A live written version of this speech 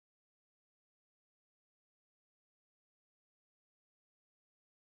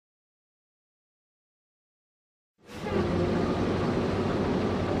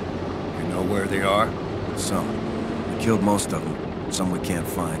where they are? Some. We killed most of them. Some we can't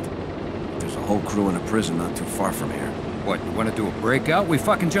find. There's a whole crew in a prison not too far from here. What, you want to do a breakout? We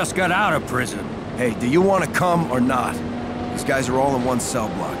fucking just got out of prison. Hey, do you want to come or not? These guys are all in one cell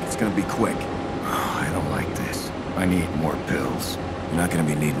block. It's gonna be quick. Oh, I don't like this. I need more pills. You're not gonna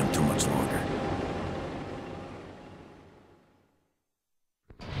be needing them too much longer.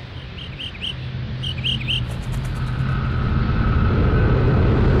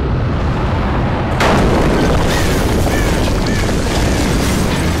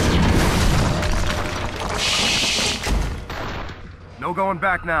 No going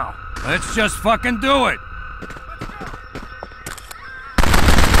back now. Let's just fucking do it!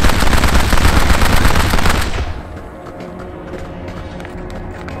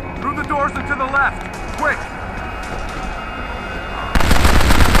 Through the doors and to the left! Quick!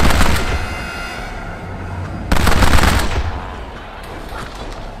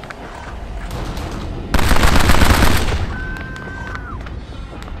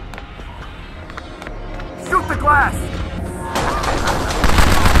 Shoot the glass!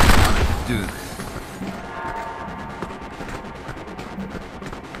 Dude.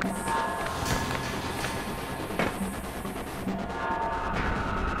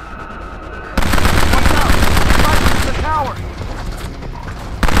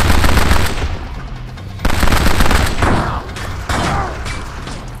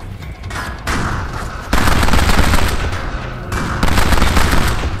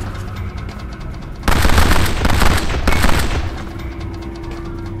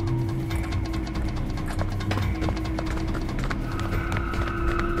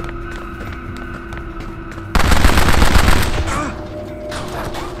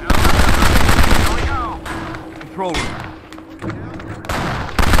 Control room.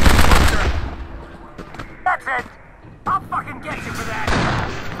 That's it! I'll fucking get you for that!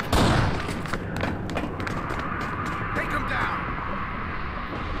 Take him down!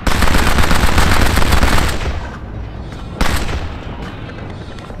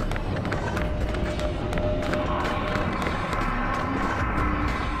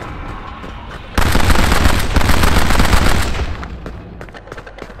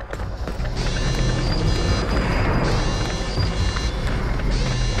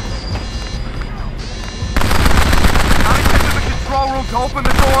 To open the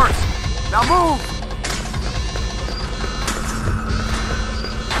doors! Now move!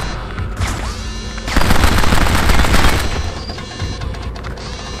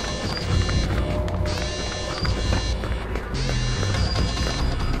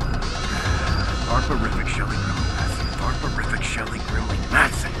 Barbarific Shelley Gremlin Madsen. Barbarific Shelley Gremlin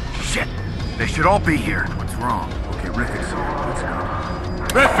Madsen. Shit! They should all be here. What's wrong? Okay, Riffic's on. Let's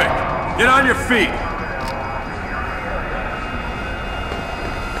go. Riffic! Get on your feet!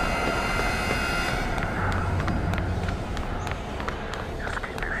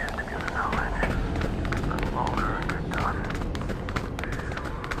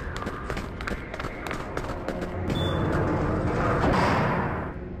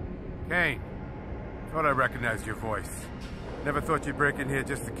 Kane, thought I recognized your voice. Never thought you'd break in here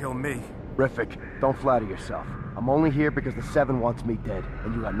just to kill me. Riffic, don't flatter yourself. I'm only here because the Seven wants me dead,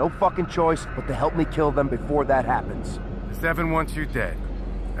 and you got no fucking choice but to help me kill them before that happens. The Seven wants you dead.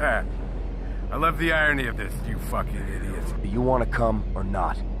 Ah, I love the irony of this, you fucking idiot. Do you want to come or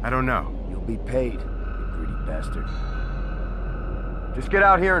not? I don't know. You'll be paid, you greedy bastard. Just get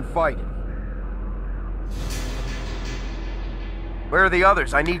out here and fight. Where are the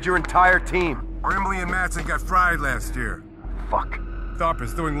others? I need your entire team. Brimley and Madsen got fried last year. Fuck.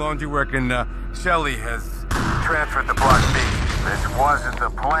 Tharper's doing laundry work and Shelley has Transferred to Block B. This wasn't the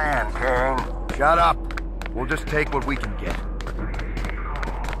plan, Kane. Shut up. We'll just take what we can get.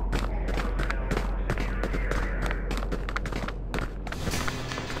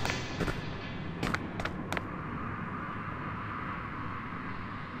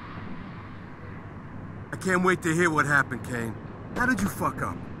 I can't wait to hear what happened, Kane. How did you fuck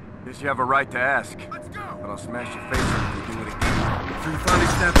up? Guess you have a right to ask. Let's go! But I'll smash your face in if you do it again. So you finally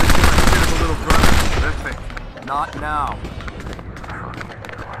snapped the shit like a bit of a little brother? Perfect. Not now.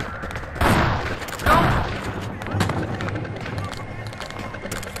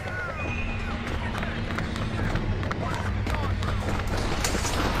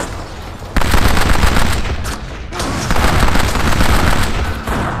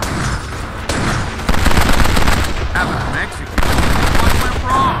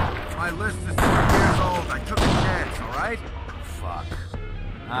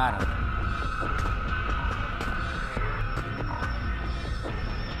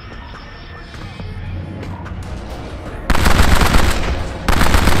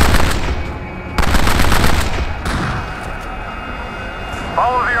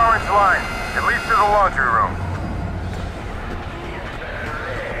 Follow the orange line. It leads to the laundry room.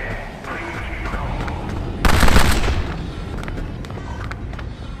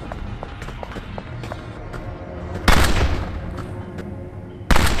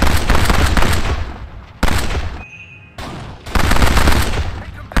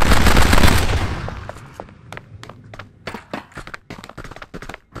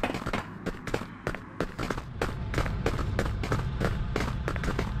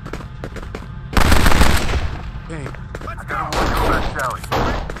 Kane, I got a warning about Shelly.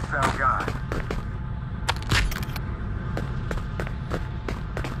 Sound guy.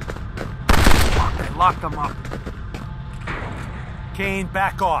 Fuck, they locked them up. Kane,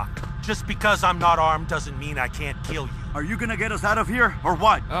 back off. Just because I'm not armed doesn't mean I can't kill you. are you gonna get us out of here, or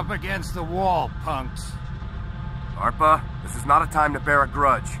what? Up against the wall, punks. ARPA, this is not a time to bear a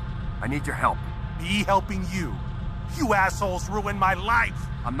grudge. I need your help. Me helping you? You assholes ruined my life.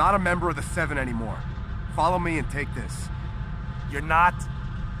 I'm not a member of the 7 anymore. Follow me and take this. You're not?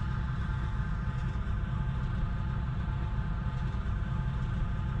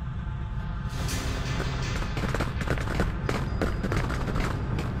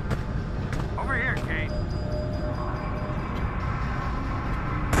 Over here, Kane.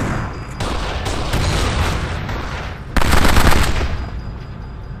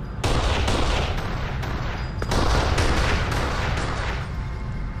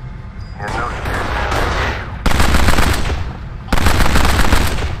 Yeah, no shit, man.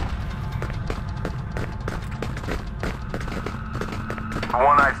 The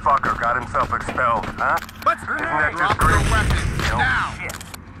one-eyed fucker got himself expelled, huh? What's Isn't that just great? No shit.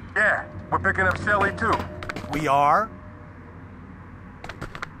 Yeah, we're picking up Shelly too. We are?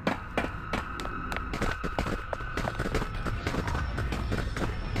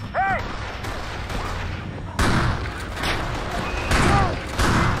 Hey!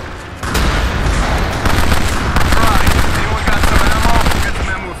 Right. Anyone got some ammo? Get some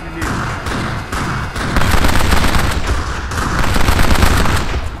ammo if you need it.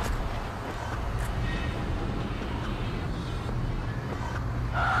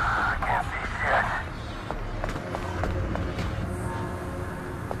 I can't see shit.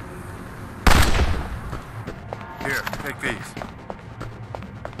 Here, take these.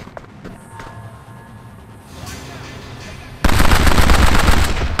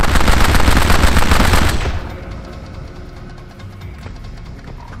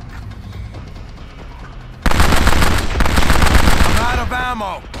 I'm out of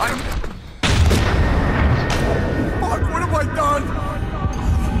ammo. Fuck, what have I done?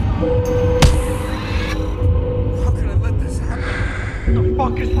 How could I let this happen? What the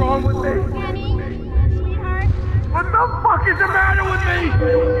fuck is wrong with me? Danny, sweetheart. What the fuck is the matter with me?